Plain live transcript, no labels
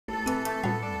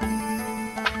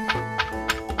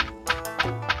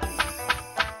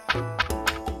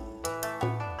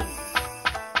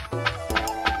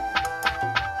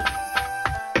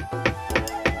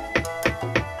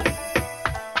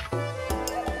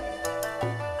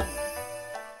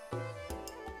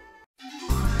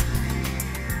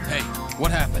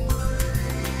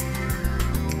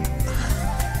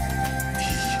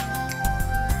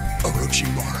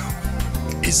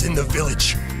is in the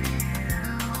village.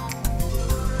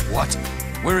 What?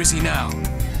 Where is he now?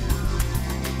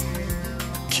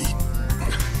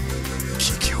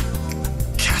 Kikyo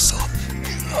Castle.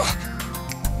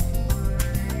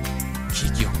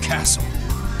 Kikyo Castle?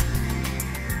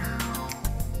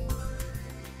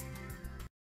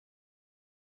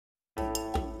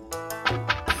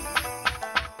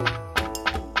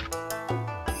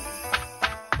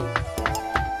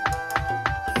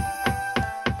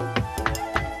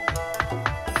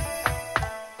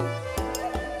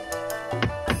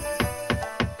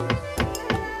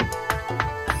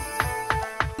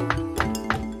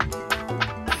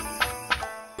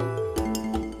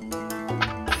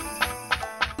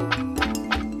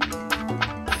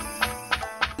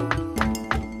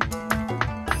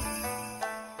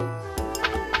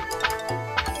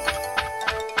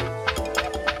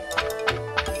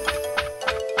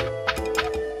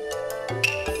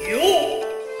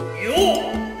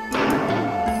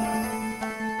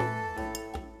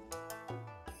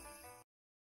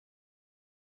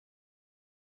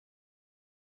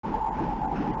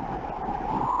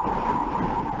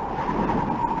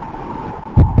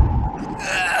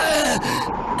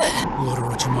 Lord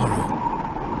Orochimaru.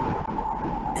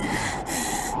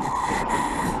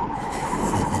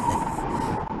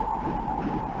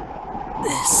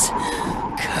 This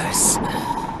curse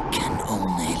can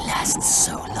only last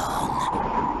so long.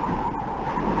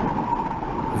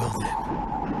 Well then,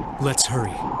 let's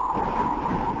hurry.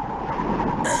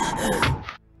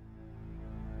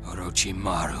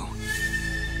 Orochimaru.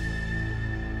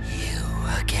 You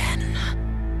again.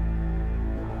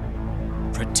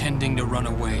 Pretending to run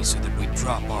away so that we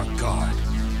drop our guard.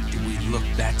 Do we look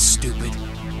that stupid?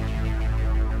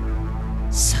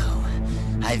 So,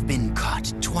 I've been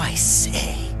caught twice,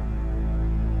 eh?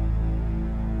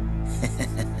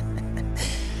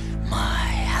 My,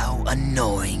 how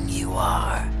annoying you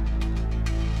are.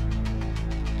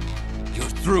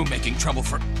 You're through making trouble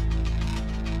for...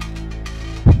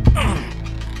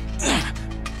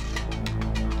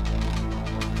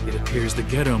 It appears the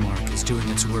Ghetto Mark is doing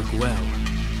its work well.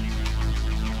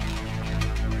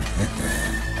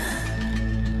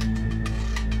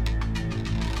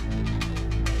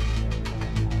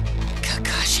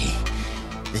 Kakashi,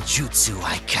 the jutsu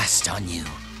I cast on you.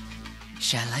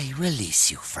 Shall I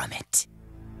release you from it?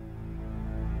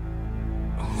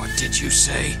 What did you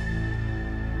say?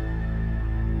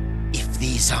 If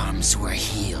these arms were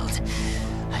healed,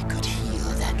 I could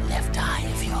heal that left eye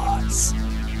of yours.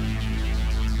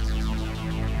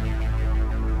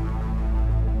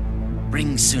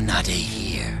 Bring Tsunade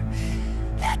here.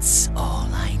 That's all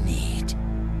I need.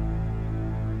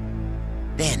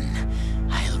 Then,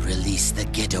 I'll release the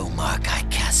Gedo mark I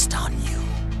cast on you.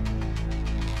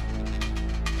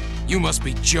 You must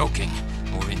be joking,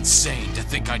 or insane to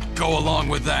think I'd go along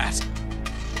with that.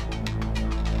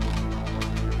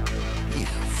 You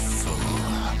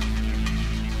fool.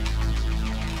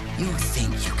 You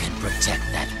think you can protect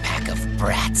that pack of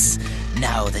brats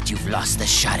now that you've lost the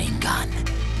Sharingan?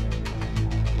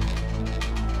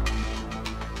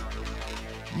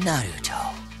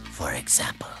 Naruto, for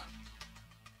example.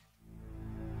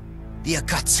 The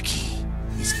Akatsuki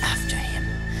is after him.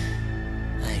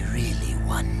 I really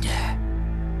wonder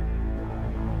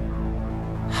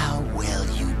how well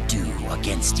you do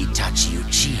against Itachi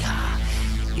Uchiha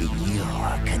in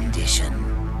your condition.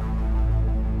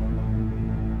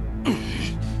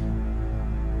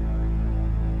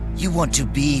 You want to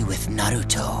be with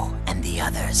Naruto and the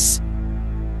others.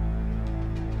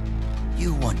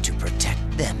 You want to protect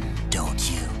them, don't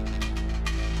you?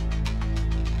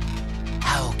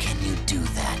 How can you do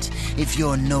that if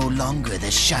you're no longer the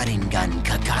Sharingan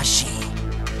Kakashi?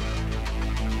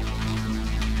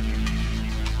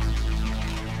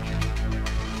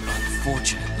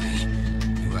 Unfortunately,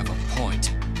 you have a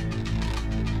point.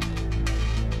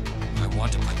 I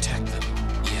want to protect them,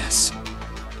 yes.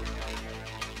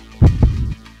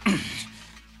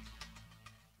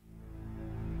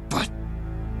 But...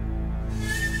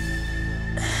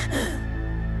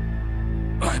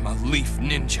 I'm a Leaf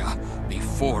Ninja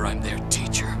before I'm their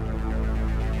teacher.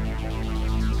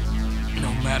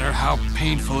 No matter how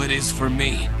painful it is for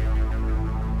me,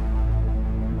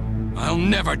 I'll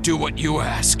never do what you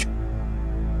ask.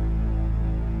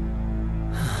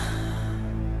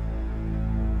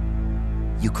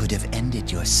 You could have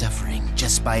ended your suffering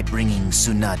just by bringing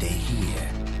Tsunade here.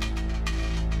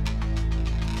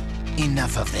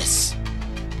 Enough of this.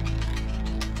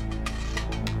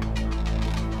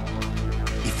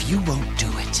 If you won't do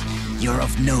it, you're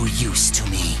of no use to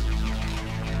me.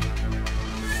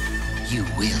 You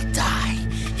will die,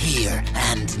 here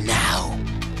and now.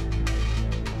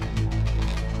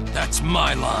 That's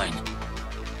my line.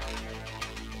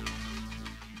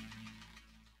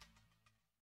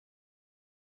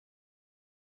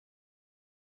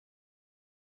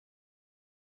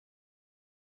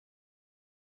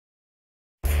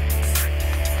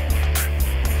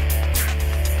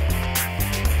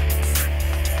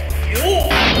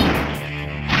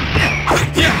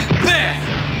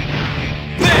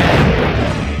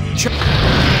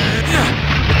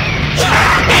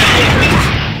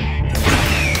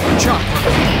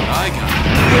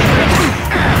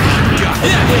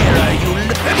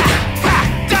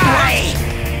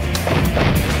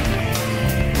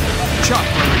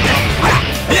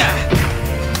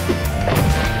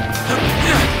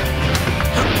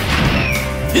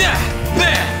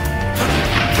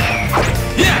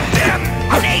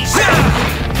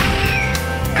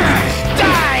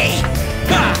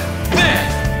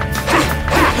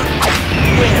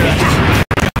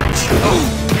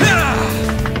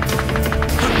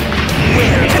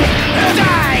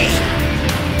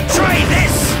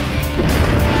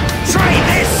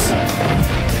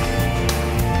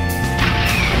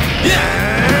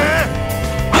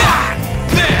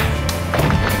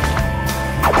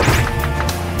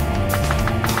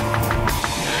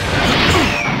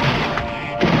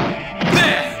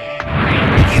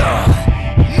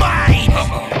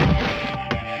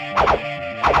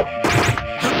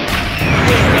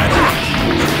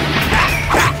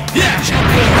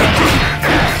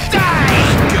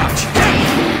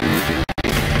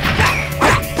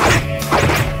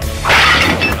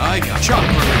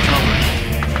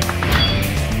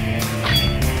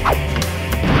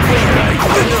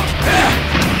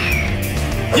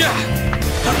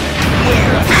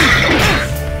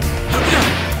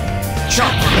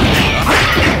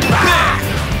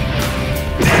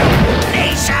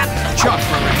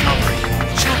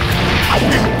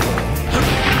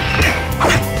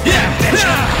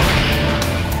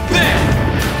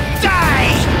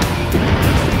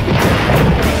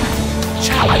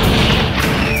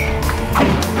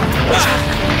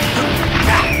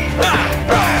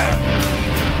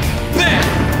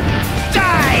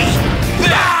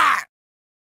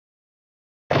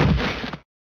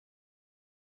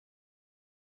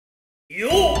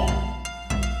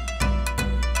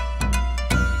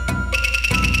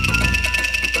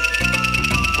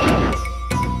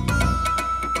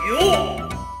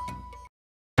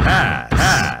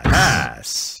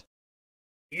 Pass.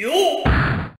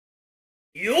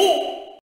 You